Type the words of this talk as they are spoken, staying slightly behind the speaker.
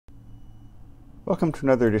Welcome to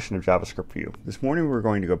another edition of JavaScript View. This morning we're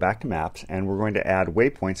going to go back to maps and we're going to add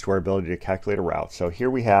waypoints to our ability to calculate a route. So here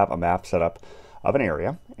we have a map set up of an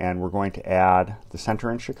area and we're going to add the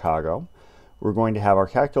center in Chicago. We're going to have our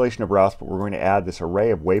calculation of routes, but we're going to add this array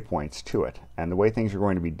of waypoints to it. And the way things are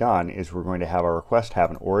going to be done is we're going to have our request have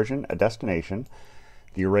an origin, a destination,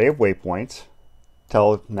 the array of waypoints,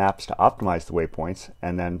 tell maps to optimize the waypoints,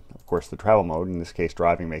 and then of course the travel mode. In this case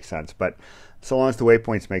driving makes sense, but so long as the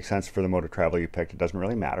waypoints make sense for the mode of travel you picked, it doesn't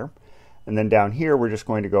really matter. And then down here we're just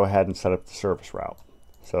going to go ahead and set up the service route.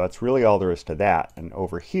 So that's really all there is to that. And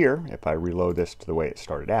over here, if I reload this to the way it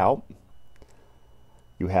started out,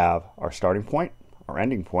 you have our starting point, our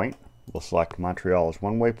ending point. We'll select Montreal as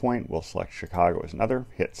one waypoint, we'll select Chicago as another,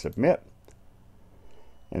 hit submit,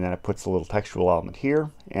 and then it puts a little textual element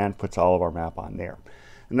here and puts all of our map on there.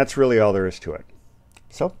 And that's really all there is to it.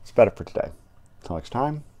 So that's about it for today. Until next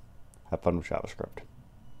time, have fun with JavaScript.